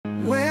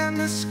when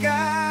the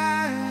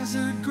skies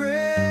are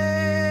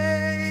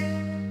gray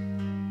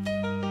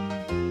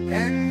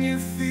and you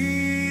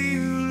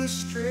feel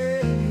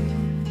astray.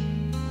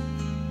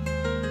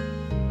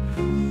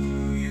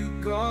 Who you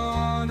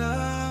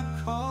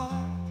gonna call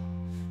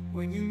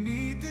when you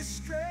need this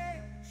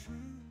straight truth?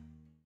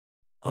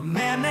 A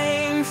man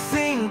named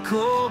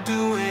Finkel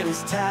doing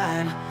his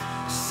time,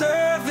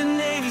 served the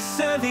Navy,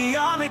 served the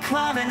Army,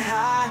 climbing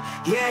high.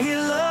 Yeah, he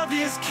loved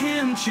his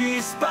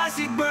kimchi,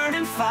 spicy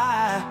burning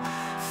fire.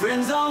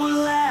 Friends all would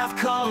laugh,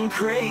 call him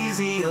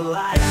crazy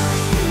alive.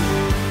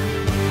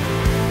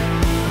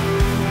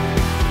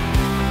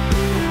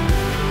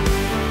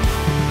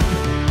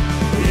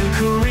 In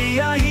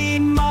Korea he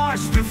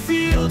marched through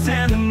fields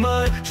and the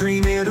mud,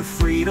 dreaming of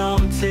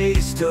freedom,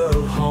 taste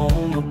of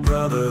home, of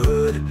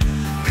brotherhood.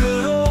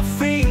 Good old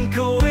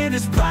Finkel with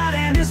his pride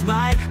and his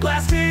might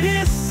blasted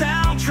his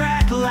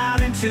soundtrack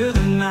loud into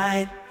the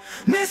night.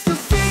 Mr.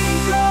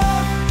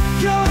 Finkel,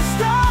 you're a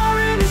star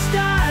in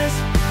disguise,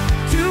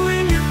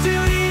 doing your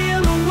duty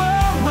in the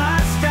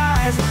worldwide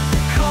skies.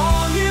 They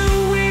call you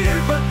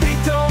weird, but they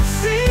don't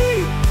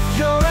see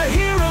you're a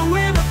hero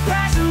with a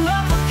passion,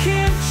 love for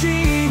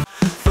kimchi.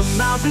 From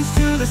mountains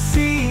to the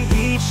sea,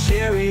 each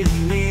sharing a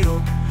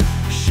meal,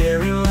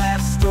 sharing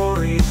life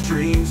stories,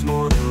 dreams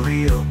more than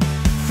real.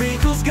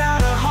 Finkel's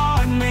got a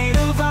heart made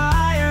of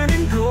iron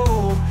and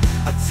gold,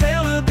 a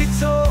tale to be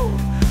told,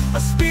 a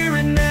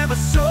spirit never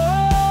sold.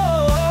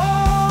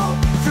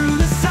 Through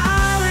the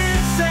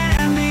silence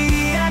and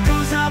the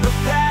echoes of the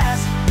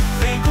past,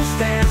 Finkel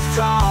stands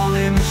tall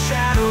in the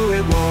shadow,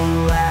 it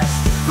won't last.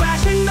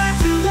 Flashing back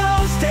to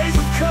those days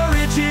with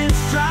courage in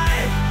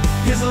stride,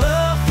 his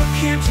love for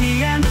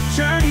kimchi and the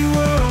journey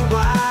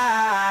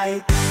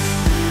worldwide.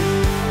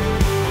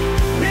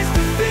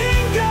 Mr.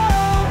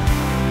 Finkel,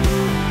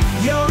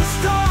 you're a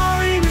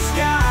star in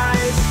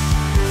disguise,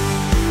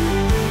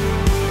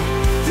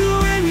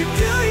 doing your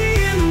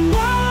duty in the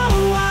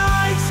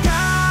worldwide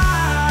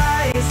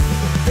skies.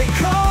 They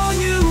call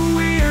you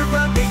weird,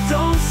 but they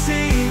don't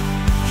see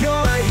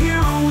you're a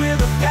hero with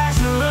a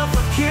passion, love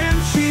for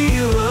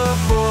kimchi, love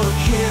for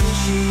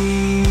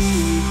kimchi.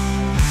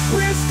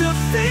 Mr.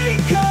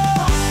 Finkel.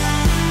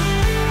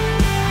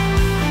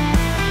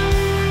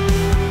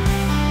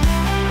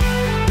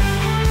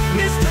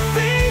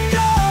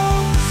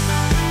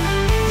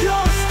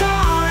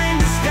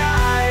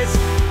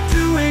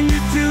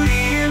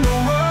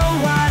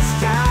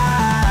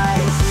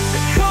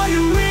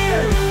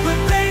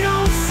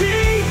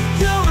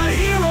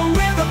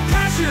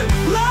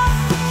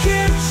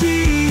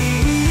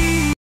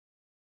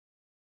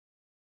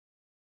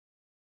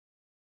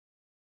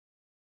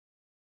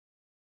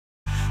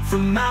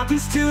 From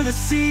mountains to the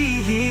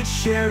sea, he'd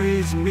share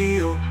his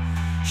meal,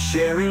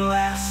 sharing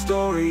life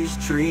stories,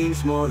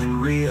 dreams more than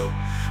real.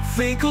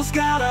 Finkel's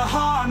got a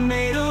heart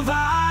made of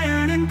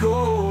iron and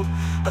gold,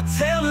 a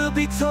tale to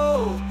be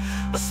told,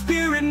 a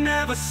spirit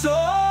never sold.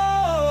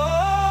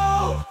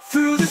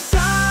 Through the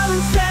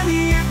silence and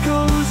the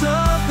echoes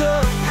of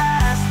the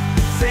past,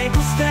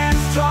 Finkel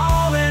stands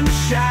tall in the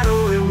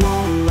shadow, it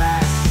won't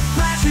last.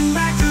 Flashing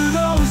back to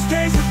those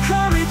days of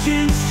courage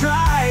in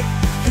stride,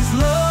 his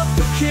love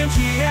for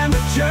kimchi and the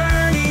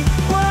journey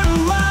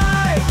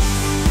worldwide.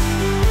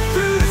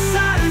 Through the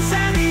silence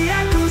and the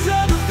echoes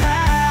of the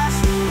past,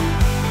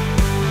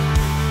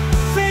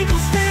 Finkel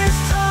stands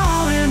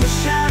tall in the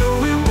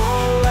shadow, it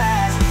won't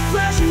last.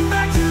 Flashing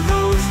back to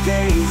those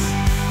days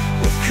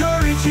with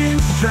courage in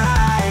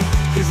stride,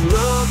 his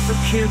love for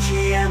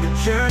kimchi and the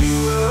journey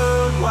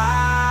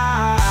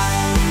worldwide.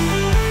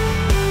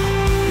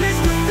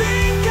 Mr.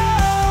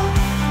 Finkel,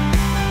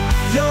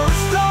 you're a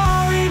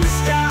star in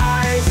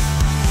disguise,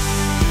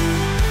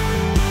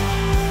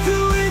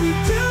 doing your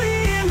duty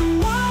in the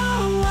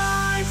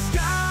worldwide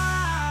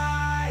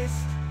skies.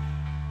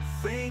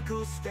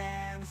 Finkel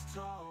stands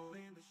tall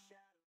in the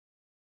shadow.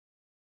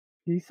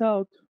 Peace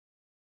out.